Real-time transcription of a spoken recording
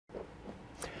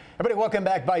Everybody, welcome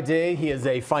back. By day, he is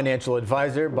a financial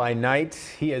advisor. By night,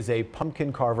 he is a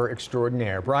pumpkin carver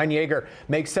extraordinaire. Bryan Yeager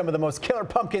makes some of the most killer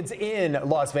pumpkins in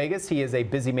Las Vegas. He is a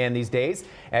busy man these days,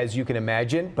 as you can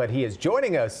imagine, but he is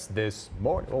joining us this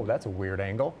morning. Oh, that's a weird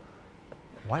angle.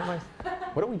 What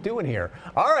are we doing here?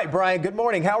 All right, Bryan, good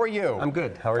morning. How are you? I'm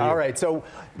good. How are you? All right, so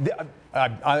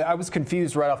I was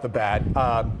confused right off the bat.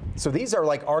 So these are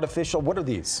like artificial. What are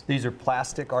these? These are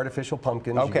plastic artificial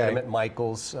pumpkins. Okay. You get them at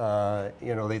Michael's.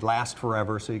 You know, they last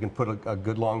forever, so you can put a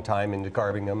good long time into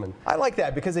carving them. And I like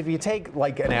that because if you take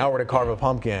like an hour to carve a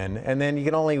pumpkin and then you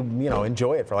can only,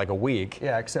 enjoy it for like a week.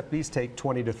 yeah, except these take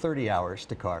 20 to 30 hours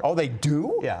to carve. Oh, they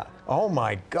do? Yeah. Oh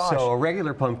my gosh. So a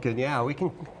regular pumpkin, yeah, we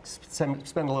can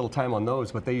spend a little time on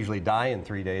those, but they usually die in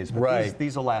 3 days. But Right.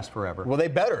 these will last forever. Well, they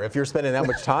better if you're spending that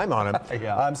much time on them.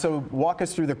 Yeah. So walk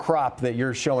us through the crop that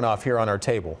you're showing off here on our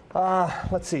table.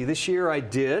 Let's see, this year I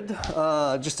did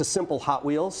just a simple Hot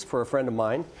Wheels for a friend of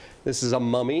mine. This is a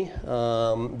mummy.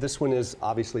 This one is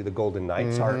obviously the Golden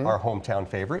Knights, our hometown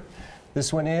favorite.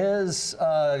 This one is,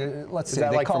 let's see, they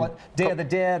like call from it Day of the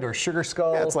Dead or Sugar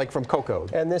Skull. Yeah, it's like from Coco.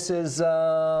 And this is,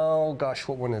 oh gosh,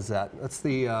 what one is that? That's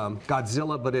the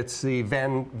Godzilla, but it's the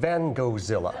Van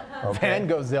Gogh-zilla. Okay? Van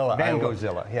Gogh-zilla. Van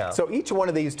Gogh-zilla, yeah. So each one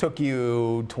of these took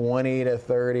you 20 to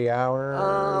 30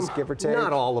 hours, give or take?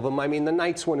 Not all of them. I mean, the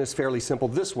Knights one is fairly simple.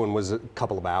 This one was a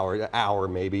couple of hours, an hour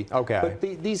maybe. Okay. But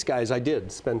these guys, I did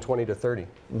spend 20 to 30.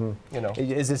 You know.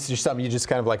 Is this just something you just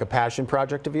kind of like a passion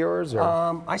project of yours? Or?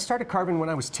 I started carving when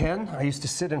I was 10. I used to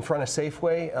sit in front of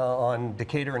Safeway on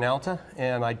Decatur and Alta,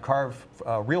 and I'd carve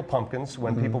real pumpkins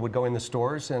when people would go in the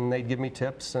stores, and they'd give me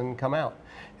tips and come out.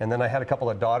 And then I had a couple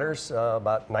of daughters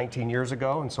about 19 years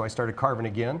ago, and so I started carving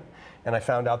again. And I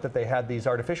found out that they had these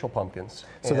artificial pumpkins.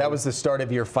 So that was the start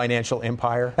of your financial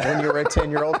empire when you were a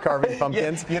 10-year-old carving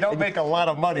pumpkins? You don't make a lot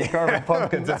of money carving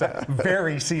pumpkins. It's a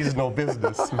very seasonal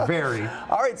business, very.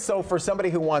 All right, so for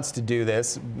somebody who wants to do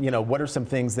this, what are some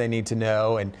things they need to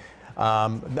know? And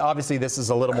obviously this is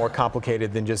a little more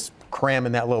complicated than just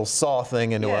cramming that little saw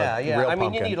thing into a real pumpkin. I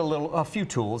mean, you need a few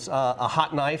tools. A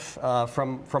hot knife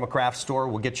from a craft store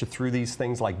will get you through these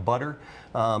things like butter.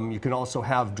 You can also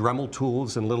have Dremel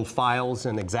tools and little files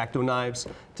and X-Acto knives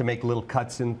to make little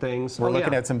cuts in things. We're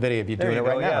looking at some video of you doing it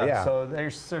right now. Yeah. So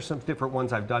there's some different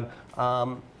ones I've done.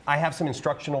 I have some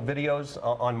instructional videos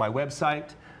on my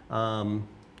website.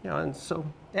 And so,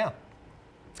 yeah.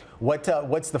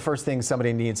 What's the first thing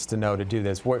somebody needs to know to do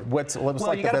this? Well,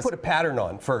 you got to put a pattern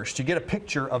on first. You get a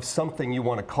picture of something you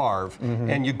want to carve,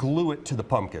 and you glue it to the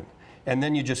pumpkin, and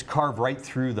then you just carve right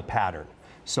through the pattern.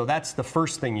 So that's the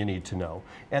first thing you need to know,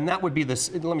 and that would be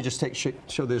this. Let me just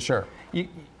show this. Sure.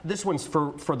 This one's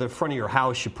for the front of your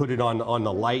house. You put it on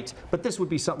the light, but this would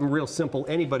be something real simple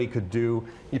anybody could do.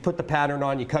 You put the pattern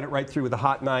on, you cut it right through with a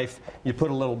hot knife. You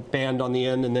put a little band on the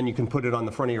end, and then you can put it on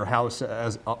the front of your house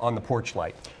as on the porch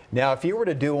light. Now, if you were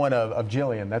to do one of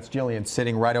Jillian, that's Jillian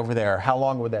sitting right over there, how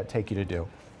long would that take you to do?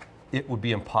 It would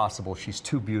be impossible. She's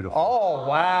too beautiful. Oh,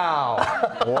 wow.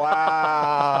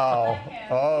 Wow.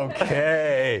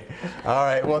 Okay. All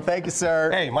right. Well, thank you,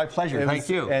 sir. Hey, my pleasure. Thank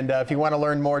you. And if you want to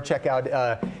learn more, check out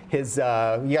his, you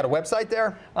got a website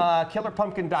there?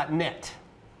 Killerpumpkin.net.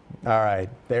 All right.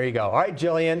 There you go. All right,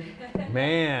 Jillian.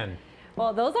 Man.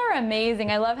 Well, those are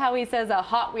amazing. I love how he says a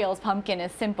Hot Wheels pumpkin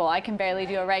is simple. I can barely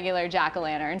do a regular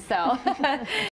jack-o'-lantern, so.